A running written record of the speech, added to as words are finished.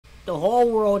The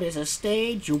whole world is a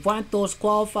stage. Juventus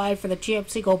qualified for the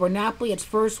Champions League over Napoli. Its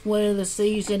first win of the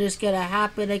season is going to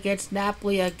happen against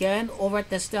Napoli again over at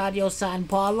the Stadio San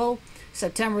Paolo.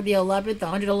 September the 11th,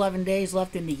 111 days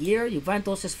left in the year.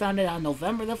 Juventus is founded on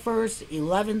November the 1st,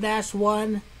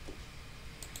 11-1.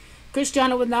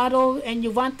 Cristiano Ronaldo and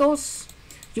Juventus.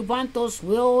 Juventus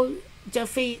will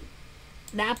defeat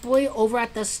Napoli over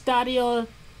at the Stadio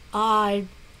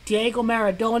Diego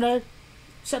Maradona,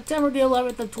 September the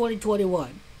 11th of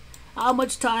 2021. How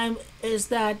much time is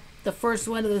that the first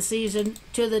win of the season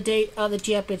to the date of the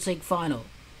Champions League final?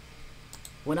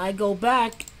 When I go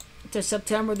back to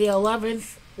September the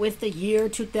 11th with the year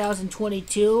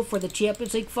 2022 for the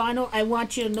Champions League final, I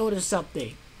want you to notice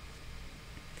something.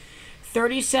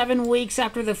 37 weeks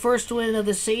after the first win of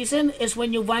the season is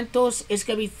when Juventus is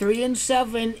going to be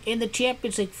 3-7 in the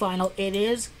Champions League final. It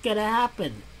is going to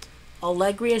happen.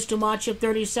 Allegri is to match up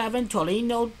 37.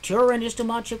 Torino, Turin is to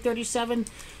match up 37.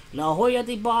 La Jolla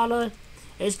Dybala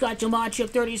has got to match up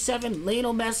 37.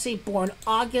 Lionel Messi,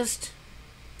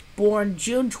 born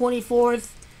June 24th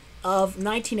of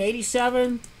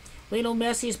 1987. Lionel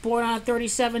Messi is born on a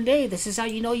 37 day. This is how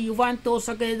you know Juventus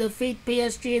are going to defeat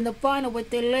PSG in the final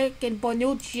with De Ligt and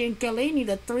Bonucci and Chiellini,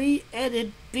 the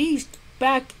three-headed beast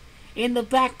back in the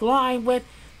back line with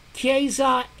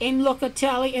Chiesa and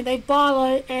Locatelli and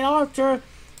Dybala and Arthur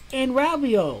and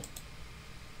Rabiot.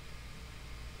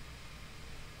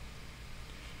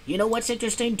 You know what's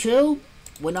interesting too?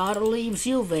 Ronaldo leaves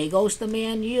Juve, goes to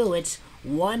Man U. It's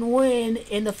one win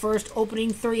in the first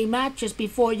opening 3 matches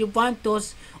before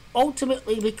Juventus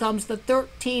ultimately becomes the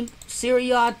 13th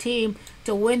Serie A team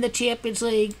to win the Champions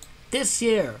League this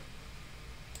year.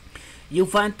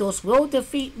 Juventus will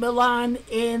defeat Milan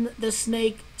in the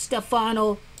snake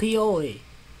Stefano Pioli.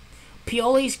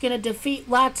 Pioli's going to defeat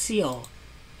Lazio.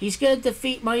 He's going to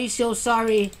defeat Mauricio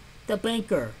Sarri, the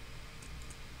banker.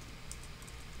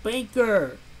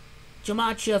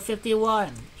 Gematria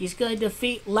 51. He's going to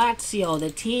defeat Lazio,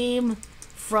 the team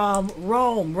from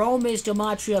Rome. Rome is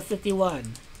Gematria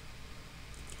 51.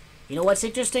 You know what's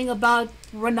interesting about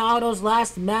Ronaldo's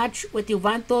last match with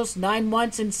Juventus 9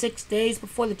 months and 6 days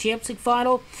before the Champions League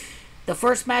final? The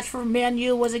first match for Man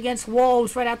U was against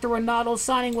Wolves right after Ronaldo's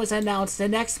signing was announced. The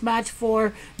next match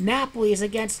for Napoli is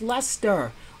against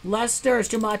Leicester. Leicester is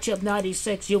to match up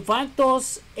 96.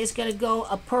 Juventus is going to go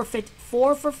a perfect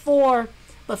 4 for 4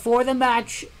 before the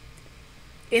match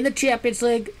in the Champions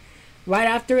League right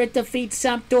after it defeats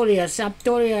Sampdoria.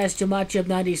 Sampdoria is to match up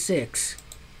 96.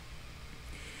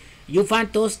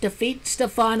 Juventus defeats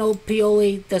Stefano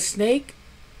Pioli, the Snake.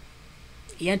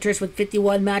 He enters with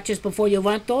 51 matches before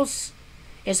Juventus.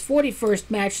 His 41st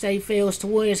match that he fails to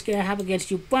win is going to have against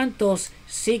Juventus,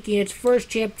 seeking its first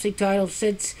Champions League title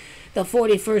since the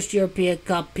 41st European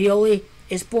Cup. Pioli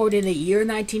is born in the year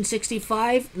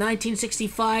 1965.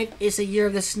 1965 is the year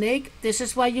of the Snake. This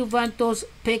is why Juventus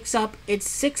picks up its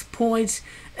 6 points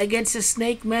against the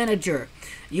Snake manager.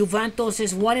 Juventus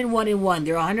is 1-1-1.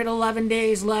 There are 111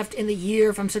 days left in the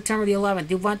year from September the 11th.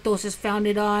 Juventus is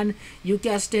founded on, you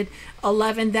guessed it,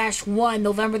 11-1,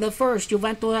 November the 1st.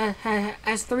 Juventus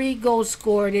has 3 goals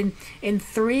scored and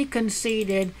 3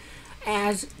 conceded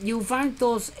as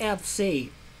Juventus FC.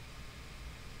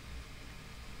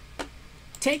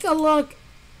 Take a look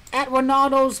at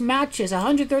Ronaldo's matches.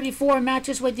 134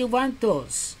 matches with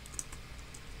Juventus.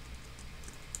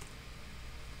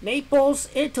 Naples,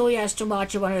 Italy has to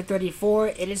match up 134.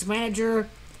 It is manager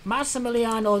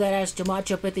Massimiliano that has to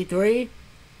match up 53.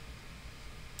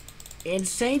 In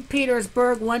St.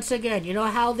 Petersburg, once again, you know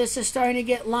how this is starting to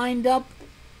get lined up?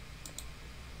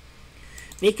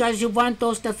 Because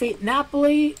Juventus defeat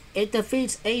Napoli, it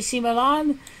defeats AC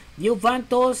Milan.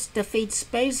 Juventus defeats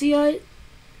Spezia,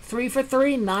 3 for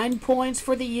 3, 9 points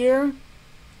for the year.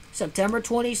 September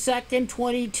 22nd,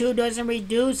 22 doesn't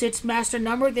reduce its master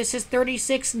number. This is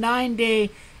 36-9 day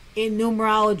in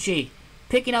numerology.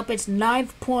 Picking up its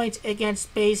 9th point against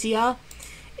Spezia.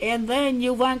 And then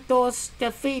Juventus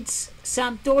defeats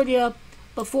Sampdoria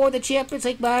before the Champions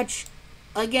League match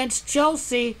against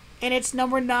Chelsea. And it's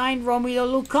number 9,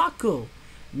 Romelu Lukaku.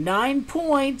 9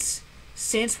 points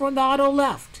since Ronaldo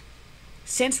left.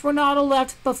 Since Ronaldo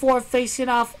left before facing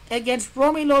off against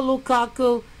Romelu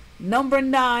Lukaku, number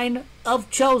 9 of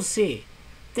Chelsea.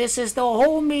 This is the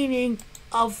whole meaning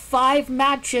of 5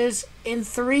 matches in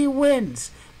 3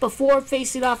 wins before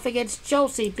facing off against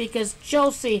Chelsea, because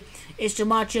Chelsea is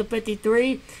Gematria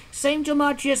 53. Same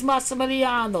Gematria as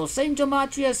Massimiliano. Same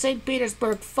Gematria as St.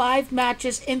 Petersburg. 5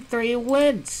 matches in 3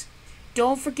 wins.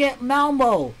 Don't forget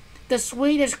Malmo, the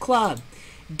Swedish club.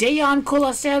 Dejan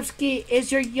Kulusevski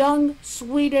is your young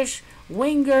Swedish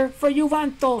winger for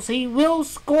Juventus. He will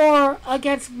score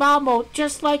against Malmo,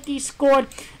 just like he scored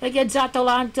against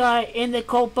Atalanta in the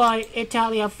Coppa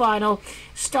Italia final.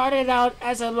 Started out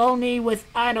as a loanee with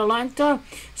Atalanta,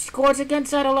 scores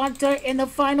against Atalanta in the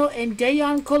final, and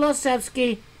Dejan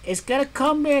Kulusevski is going to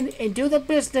come in and do the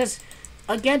business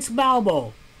against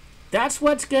Malmo. That's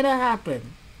what's going to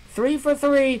happen. 3 for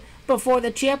 3 before the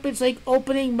Champions League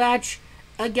opening match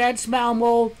against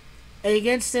Malmo,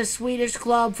 against the Swedish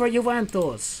club for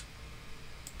Juventus.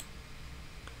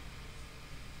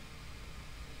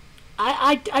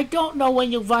 I don't know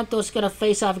when Juventus is going to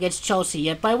face off against Chelsea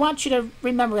yet, but I want you to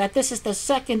remember that this is the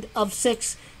second of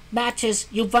 6 matches.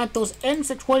 Juventus ends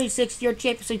the 26-year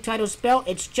Champions League title spell.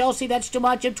 It's Chelsea that's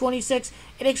Jumanji 26.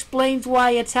 It explains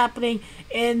why it's happening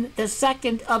in the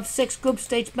second of 6 group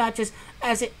stage matches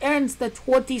as it ends the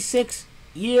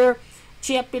 26-year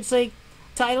Champions League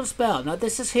title spell. Now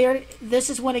this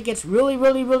is when it gets really,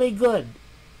 really, really good.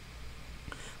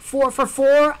 4 for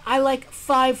 4. I like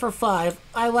 5 for 5.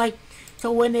 I like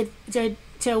to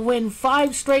win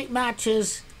 5 straight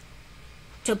matches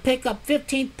to pick up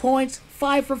 15 points.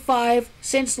 5 for 5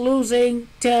 since losing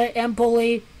to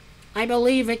Empoli. I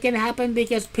believe it can happen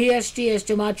because PSG is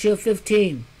Jumanji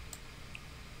 15.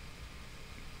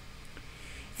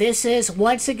 This is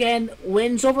once again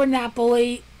wins over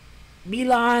Napoli,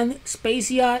 Milan,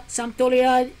 Spezia,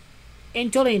 Sampdoria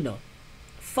and Torino.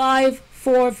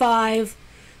 5-4-5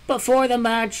 before the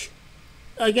match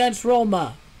against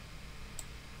Roma.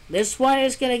 This one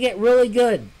is going to get really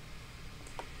good.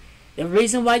 The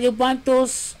reason why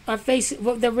Juventus are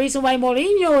the reason why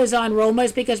Mourinho is on Roma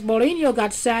is because Mourinho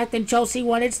got sacked and Chelsea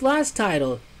won its last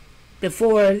title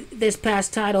before this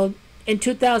past title in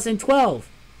 2012.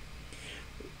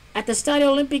 At the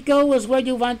Stadio Olimpico was where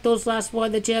Juventus last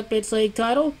won the Champions League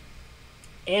title,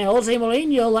 and Jose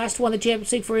Mourinho last won the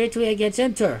Champions League for Italy against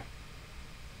Inter.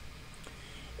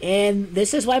 And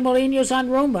this is why Mourinho's on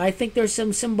Roma. I think there's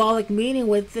some symbolic meaning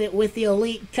with the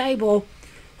elite cable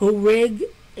who rig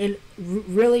and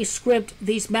really script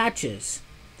these matches.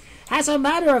 As a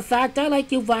matter of fact, I like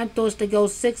Juventus to go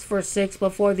 6 for 6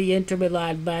 before the Inter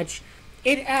Milan match.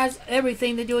 It has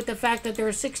everything to do with the fact that there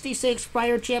are 66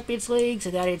 prior Champions Leagues,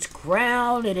 and that it's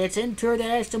Crown, and it's Inter that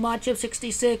has the match of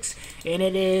 66, and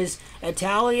it is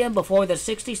Italian before the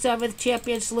 67th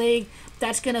Champions League.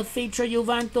 That's going to feature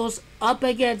Juventus up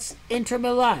against Inter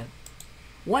Milan.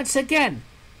 Once again,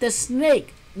 the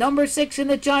snake, number 6 in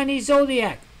the Chinese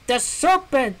zodiac, the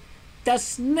serpent, the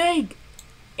snake,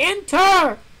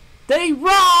 Inter. They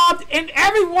robbed and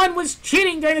everyone was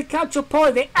cheating during the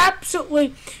Calciopoli. They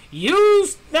absolutely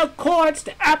used the courts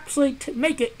to absolutely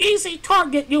make an easy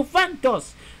target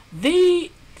Juventus.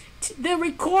 The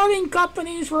recording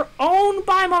companies were owned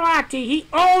by Moratti. He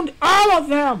owned all of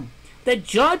them. The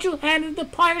judge who handed the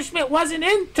punishment was an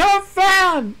Inter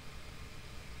fan.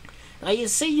 Now you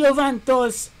see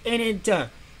Juventus and Inter.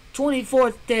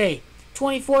 24th day.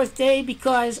 24th day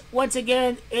because, once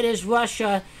again, it is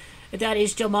Russia. That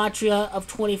is Gematria of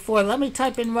 24. Let me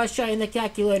type in Russia in the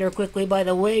calculator quickly, by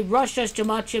the way. Russia's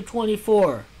Gematria of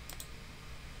 24.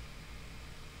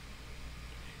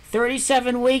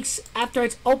 37 weeks after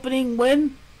its opening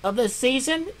win of the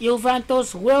season,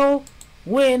 Juventus will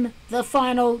win the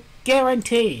final,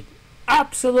 guaranteed.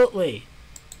 Absolutely.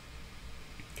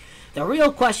 The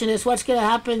real question is what's going to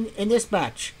happen in this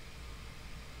match.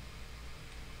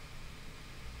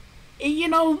 You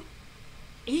know,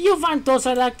 Juventus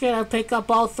are not going to pick up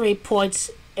all 3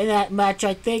 points in that match,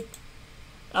 I think.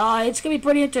 It's going to be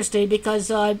pretty interesting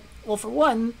because, well, for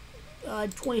one,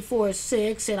 24 is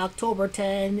 6, and October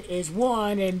 10 is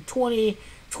 1, and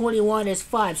 2021 is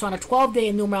 5. So on a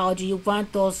 12-day numerology,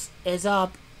 Juventus is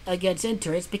up against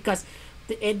Inter. It's because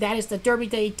that is the Derby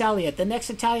D Italia. The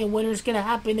next Italian winner is going to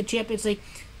happen in the Champions League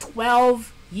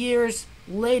 12 years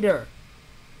later.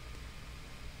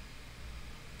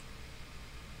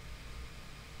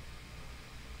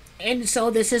 And so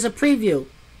this is a preview.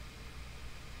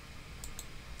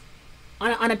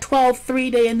 On a 12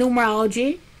 3-day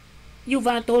numerology,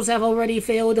 Juventus have already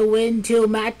failed to win 2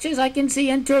 matches. I can see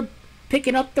Inter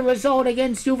picking up the result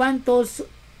against Juventus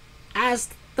as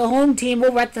the home team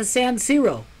over at the San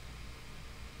Siro.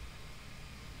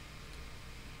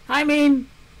 I mean,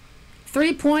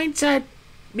 3 points at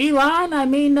Milan. I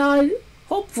mean,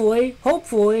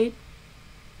 hopefully,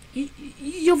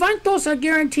 Juventus are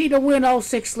guaranteed to win all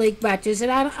 6 league matches,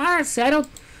 and honestly,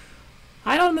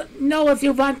 I don't know if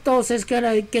Juventus is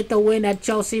gonna get the win at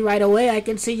Chelsea right away. I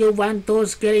can see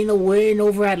Juventus getting the win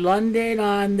over at London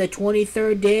on the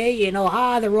 23rd day. You know,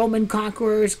 the Roman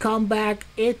conquerors come back.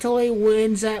 Italy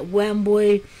wins at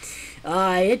Wembley.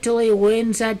 Italy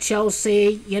wins at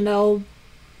Chelsea.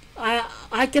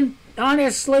 I can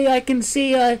honestly I can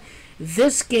see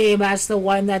this game as the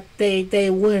one that they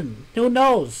win. Who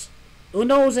knows? Who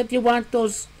knows if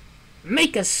Juventus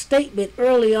make a statement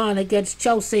early on against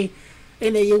Chelsea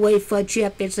in the UEFA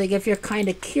Champions League. If you're kind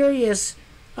of curious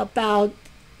about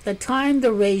the time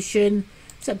duration,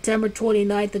 September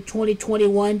 29th of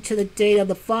 2021 to the date of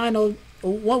the final,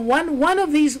 one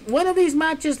of these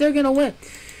matches they're going to win.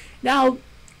 Now,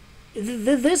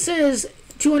 this is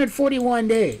 241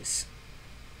 days.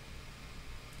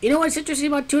 You know what's interesting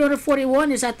about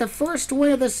 241 is that the first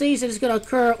win of the season is going to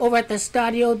occur over at the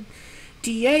Stadio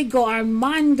Diego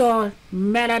Armando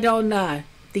Maradona.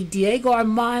 The Diego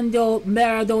Armando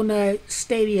Maradona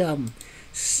Stadium.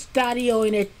 Stadio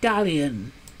in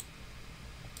Italian.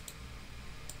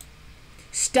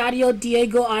 Stadio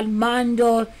Diego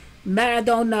Armando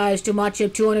Maradona is to match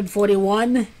of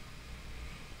 241.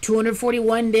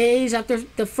 241 days after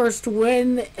the first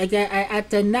win at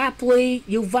the Napoli,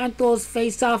 Juventus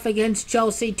face off against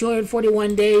Chelsea.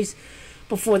 241 days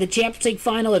before the Champions League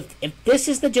final. If this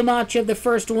is the match of the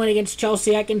first win against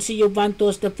Chelsea, I can see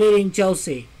Juventus defeating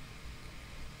Chelsea.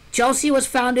 Chelsea was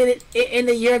founded in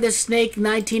the year of the snake,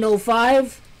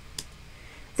 1905.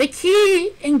 The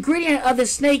key ingredient of the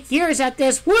snake years at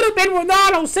this would have been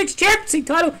Ronaldo's 6th Champions League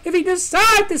title if he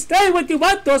decided to stay with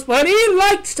Juventus, but he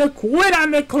likes to quit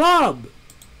on the club.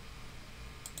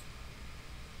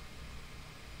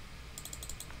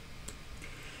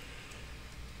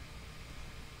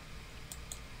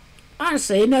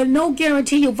 Honestly, no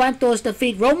guarantee Juventus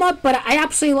defeat Roma, but I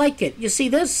absolutely like it. You see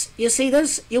this?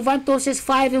 Juventus is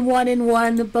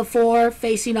 5-1 before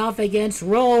facing off against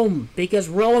Rome, because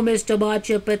Rome is to match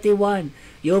up at the 1.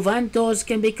 Juventus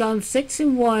can become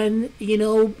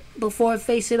 6-1, before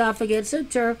facing off against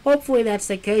Inter. Hopefully that's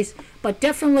the case, but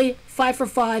definitely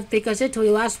 5-5 because Italy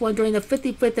last won during the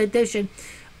 55th edition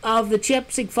of the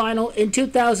Champions League final in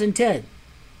 2010.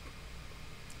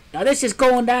 Now this is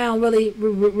going down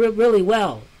really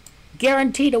well.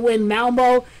 Guaranteed to win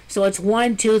Malmo, so it's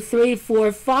 1, 2, 3,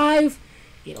 4, 5.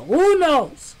 Who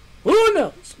knows? Who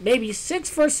knows? Maybe 6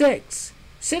 for 6.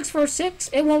 6 for 6.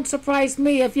 It won't surprise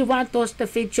me if Juventus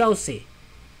defeat Chelsea.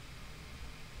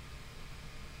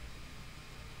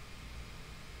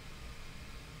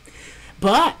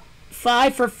 But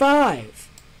 5 for 5.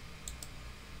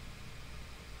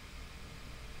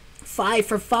 5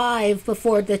 for 5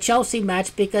 before the Chelsea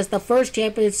match, because the first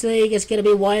Champions League is going to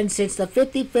be won since the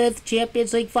 55th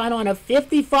Champions League final on a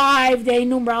 55-day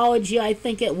numerology, I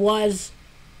think it was.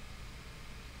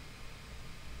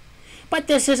 But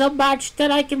this is a match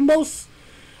that I can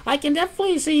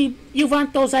definitely see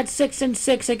Juventus at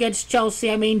 6-6 against Chelsea.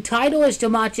 I mean, title is to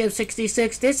match of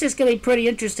 66. This is going to be pretty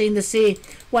interesting to see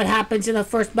what happens in the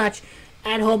first match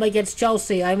at home against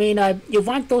Chelsea. I mean,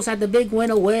 Juventus had the big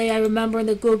win away, I remember, in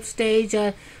the group stage.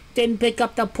 Didn't pick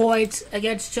up the points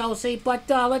against Chelsea. But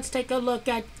let's take a look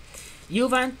at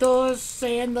Juventus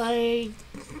and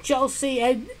Chelsea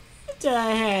head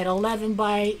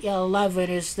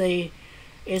 11-11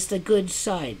 is the good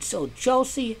side. So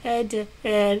Chelsea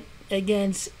head-to-head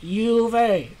against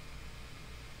Juve.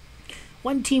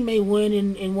 One team may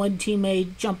win and one team may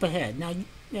jump ahead. Now,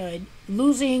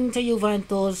 losing to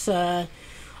Juventus on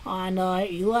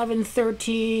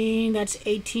 11-13, that's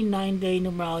 18-9-day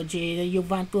numerology. The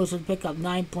Juventus would pick up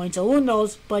 9 points. So who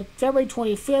knows? But February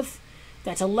 25th,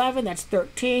 that's 11, that's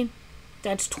 13,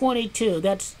 that's 22.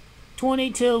 That's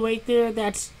 22 right there.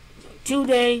 That's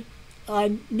 2-day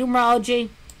numerology.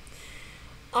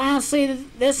 Honestly,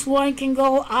 this one can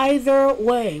go either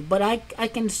way, but I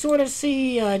can sort of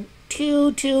see a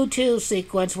 2-2-2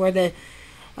 sequence where the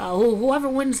whoever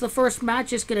wins the first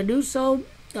match is going to do so.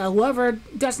 Whoever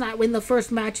does not win the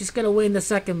first match is going to win the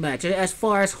second match. As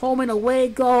far as home and away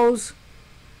goes,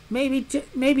 maybe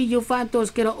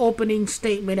Juventus get an opening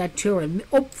statement at Turin.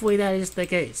 Hopefully that is the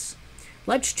case.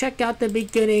 Let's check out the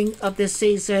beginning of the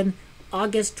season,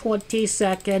 August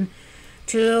 22nd,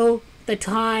 to the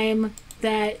time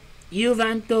that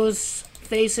Juventus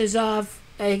faces off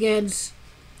against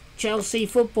Chelsea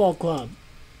Football Club.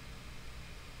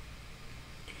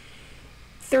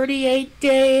 38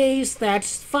 days,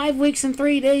 that's 5 weeks and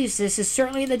 3 days. This is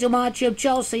certainly the Jumanji of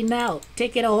Chelsea. Now,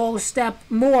 take it a whole step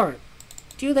more.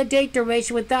 Do the date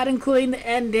duration without including the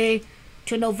end day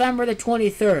to November the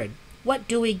 23rd. What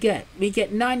do we get? We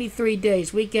get 93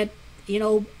 days. We get,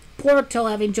 Porto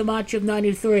having Jumanji of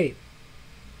 93.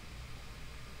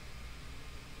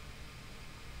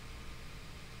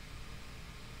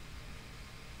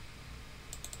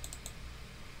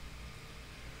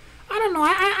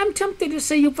 know. I'm tempted to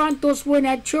say Juventus win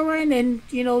at Turin, and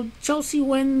Chelsea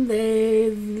win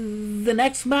the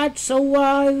next match. So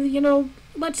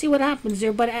let's see what happens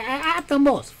there. But at the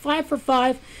most, 5 for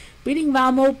 5, beating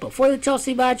Malmo before the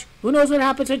Chelsea match. Who knows what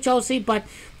happens with Chelsea? But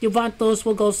Juventus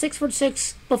will go 6 for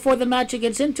 6 before the match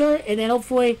against Inter, and then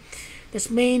hopefully this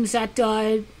means that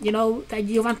that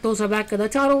Juventus are back in the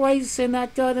title race, and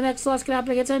that the next loss can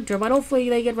happen against Inter. But hopefully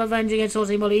they get revenge against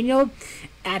Jose Mourinho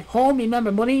at home.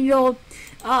 Remember, Mourinho,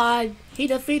 he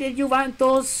defeated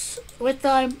Juventus with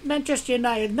Manchester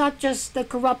United, not just the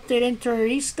corrupted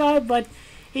Interista, but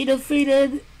he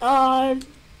defeated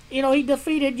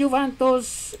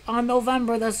Juventus on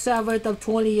November the 7th of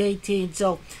 2018.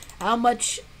 So how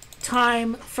much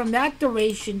time from that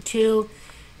duration to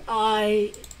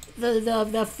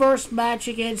the first match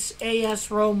against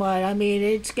AS Roma? I mean,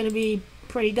 it's going to be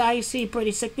pretty dicey,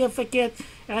 pretty significant.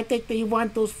 And I think the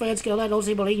Juventus fans can let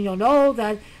Jose Mourinho know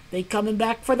that they're coming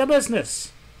back for the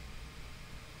business.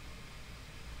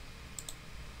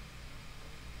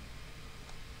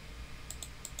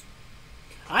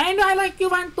 And I like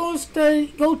Juventus to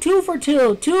go 2 for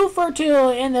 2. 2 for 2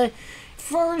 in the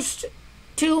first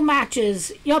 2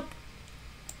 matches. Yep.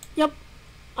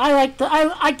 I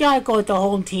gotta go with the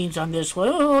home teams on this one.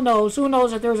 Who knows? Who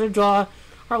knows if there's a draw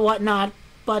or whatnot?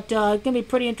 But it's gonna be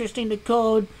pretty interesting to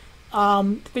code.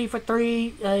 3 for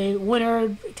 3.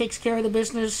 Winner takes care of the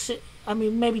business. I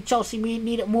mean, maybe Chelsea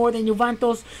need it more than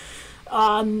Juventus.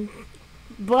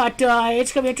 But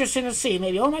it's going to be interesting to see.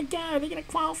 Maybe, oh my God, they're going to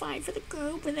qualify for the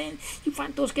group, and then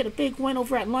Juventus get a big win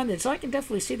over at London. So I can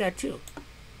definitely see that too.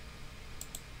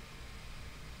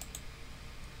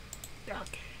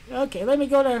 Okay. Let me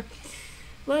go to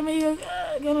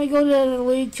the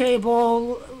league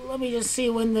table. Let me just see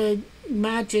when the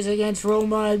match is against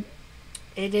Roma.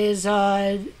 It is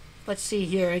let's see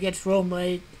here, against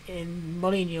Roma in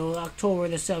Mourinho, October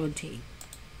the 17th.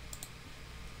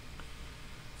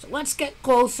 So let's get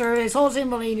closer. Is Jose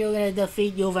Mourinho going to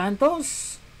defeat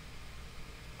Juventus?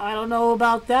 I don't know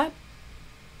about that.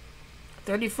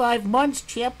 35 months,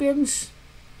 champions.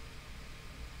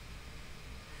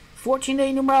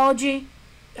 14-day numerology.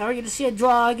 Are we going to see a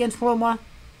draw against Roma?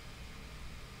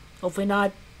 Hopefully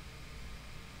not.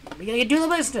 We're going to do the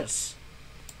business.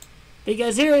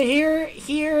 Because here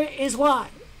is why.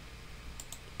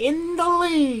 In the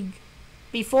league,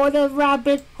 before the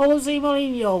rabbit, Jose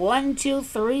Mourinho. 1, 2,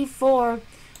 3, 4.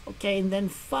 Okay, and then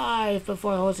 5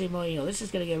 before Jose Mourinho. This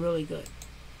is going to get really good.